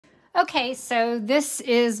Okay, so this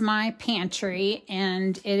is my pantry,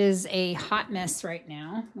 and it is a hot mess right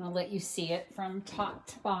now. I'll let you see it from top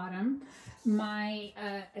to bottom. My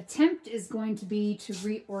attempt is going to be to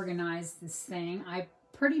reorganize this thing. I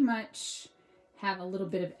pretty much have a little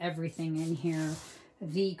bit of everything in here.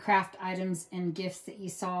 The craft items and gifts that you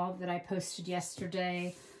saw that I posted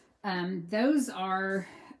yesterday, those are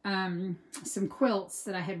some quilts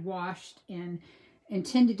that I had washed and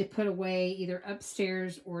intended to put away either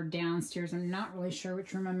upstairs or downstairs. I'm not really sure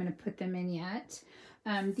which room I'm going to put them in yet.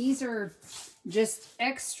 These are just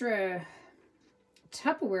extra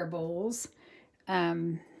Tupperware bowls.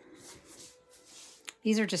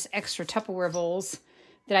 These are just extra Tupperware bowls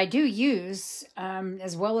that I do use,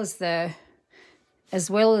 as well as the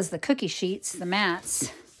cookie sheets, the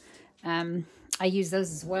mats. I use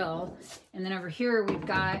those as well. And then over here we've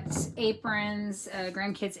got aprons,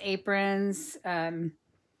 grandkids' aprons,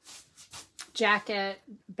 jacket,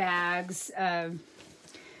 bags,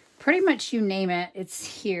 pretty much you name it, it's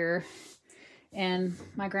here. And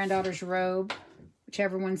my granddaughter's robe,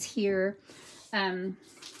 whichever one's here.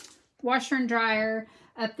 Washer and dryer.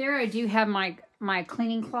 Up there I do have my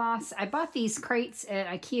cleaning cloths. I bought these crates at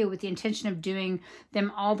IKEA with the intention of doing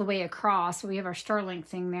them all the way across. We have our Starlink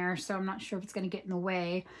thing there, so I'm not sure if it's going to get in the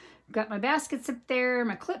way. I've got my baskets up there,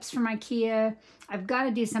 my clips from IKEA. I've got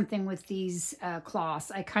to do something with these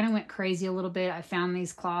cloths. I kind of went crazy a little bit. I found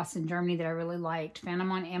these cloths in Germany that I really liked. Found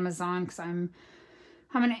them on Amazon because I'm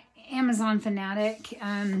an Amazon fanatic.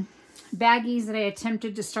 Baggies that I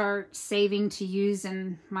attempted to start saving to use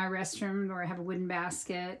in my restroom where I have a wooden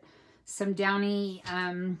basket. Some Downy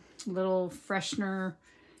little freshener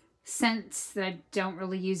scents that I don't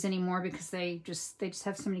really use anymore because they just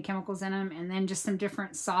have so many chemicals in them. And then just some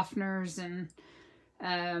different softeners and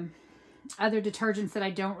other detergents that I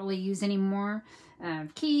don't really use anymore.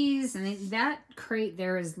 Keys, and that crate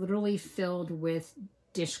there is literally filled with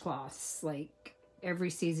dishcloths, like every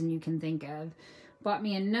season you can think of. Bought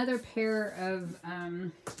me another pair of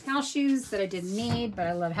house shoes that I didn't need, but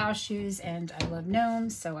I love house shoes and I love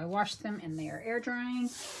gnomes, so I washed them and they are air drying.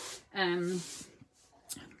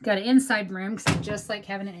 Got an inside broom because I just like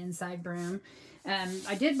having an inside broom.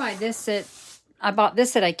 I did buy this I bought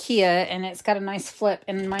this at IKEA, and it's got a nice flip.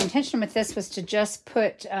 And my intention with this was to just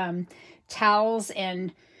put towels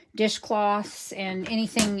and dishcloths and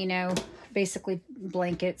anything, you know, basically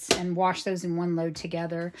blankets, and wash those in one load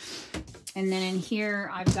together. And then in here,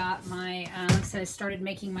 I've got my, like I said, I started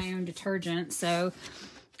making my own detergent. So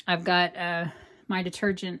I've got my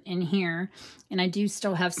detergent in here. And I do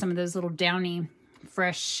still have some of those little Downy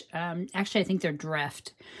fresh, actually, I think they're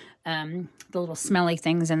Dreft, the little smelly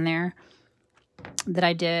things in there that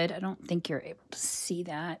I did. I don't think you're able to see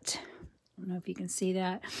that. I don't know if you can see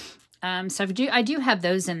that. So I do have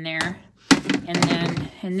those in there.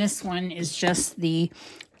 And this one is just the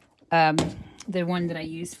one that I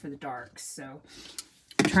use for the darks. So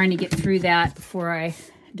I'm trying to get through that before I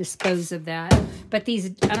dispose of that. But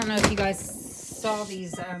these, I don't know if you guys saw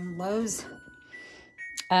these Lowe's,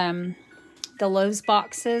 the Lowe's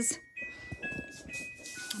boxes.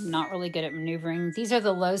 I'm not really good at maneuvering. These are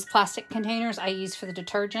the Lowe's plastic containers I use for the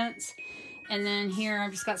detergents. And then here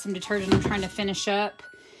I've just got some detergent I'm trying to finish up.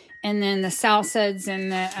 And then the Salsids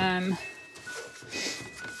and the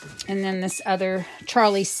and then this other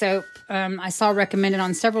Charlie soap. I saw recommended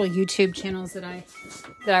on several YouTube channels that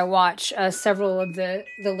I watch. Several of the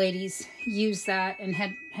ladies use that and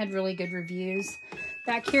had really good reviews.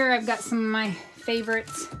 Back here I've got some of my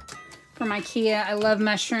favorites from IKEA. I love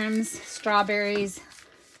mushrooms, strawberries,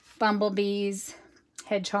 bumblebees,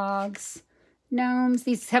 hedgehogs, gnomes.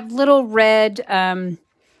 These have little red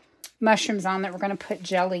mushrooms on that we're going to put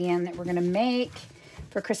jelly in that we're going to make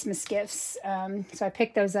for Christmas gifts. So I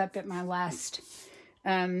picked those up at my last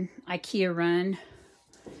IKEA run.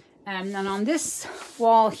 And then on this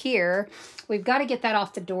wall here, we've got to get that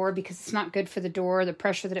off the door because it's not good for the door, the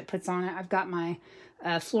pressure that it puts on it. I've got my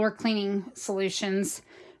floor cleaning solutions.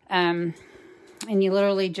 And you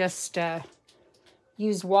literally just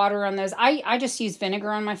use water on those. I just use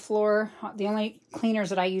vinegar on my floor. The only cleaners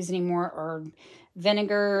that I use anymore are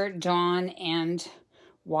vinegar, Dawn, and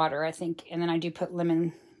water, I think. And then I do put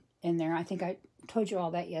lemon in there. I think I told you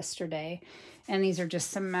all that yesterday. And these are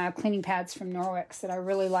just some cleaning pads from Norwex that I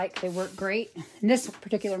really like. They work great. And this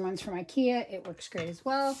particular one's from IKEA. It works great as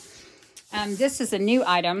well. This is a new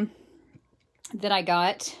item that I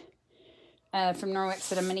got from Norwex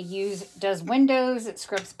that I'm going to use. It does windows. It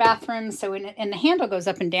scrubs bathrooms. So and the handle goes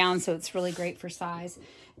up and down, so it's really great for size.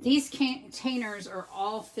 These containers are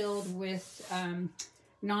all filled with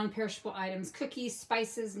non-perishable items, cookies,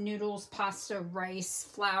 spices, noodles, pasta, rice,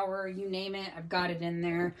 flour, you name it, I've got it in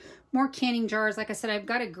there. More canning jars. Like I said, I've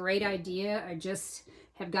got a great idea. I just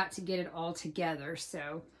have got to get it all together.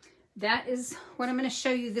 So that is what I'm going to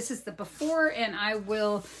show you. This is the before, and I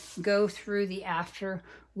will go through the after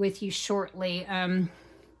with you shortly.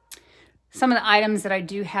 Some of the items that I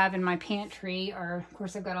do have in my pantry are, of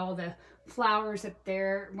course, I've got all the flours up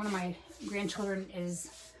there. One of my grandchildren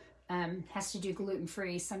has to do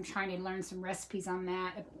gluten-free, so I'm trying to learn some recipes on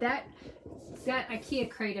that. That IKEA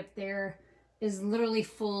crate up there is literally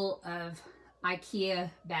full of IKEA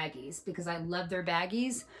baggies because I love their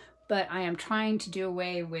baggies, but I am trying to do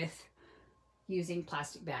away with using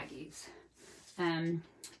plastic baggies.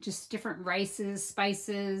 Just different rices,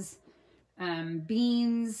 spices,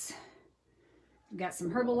 beans. Got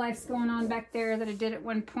some Herbalifes going on back there that I did at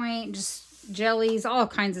one point. Just jellies, all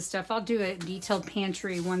kinds of stuff. I'll do a detailed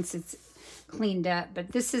pantry once it's cleaned up.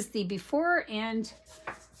 But this is the before, and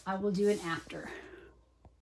I will do an after.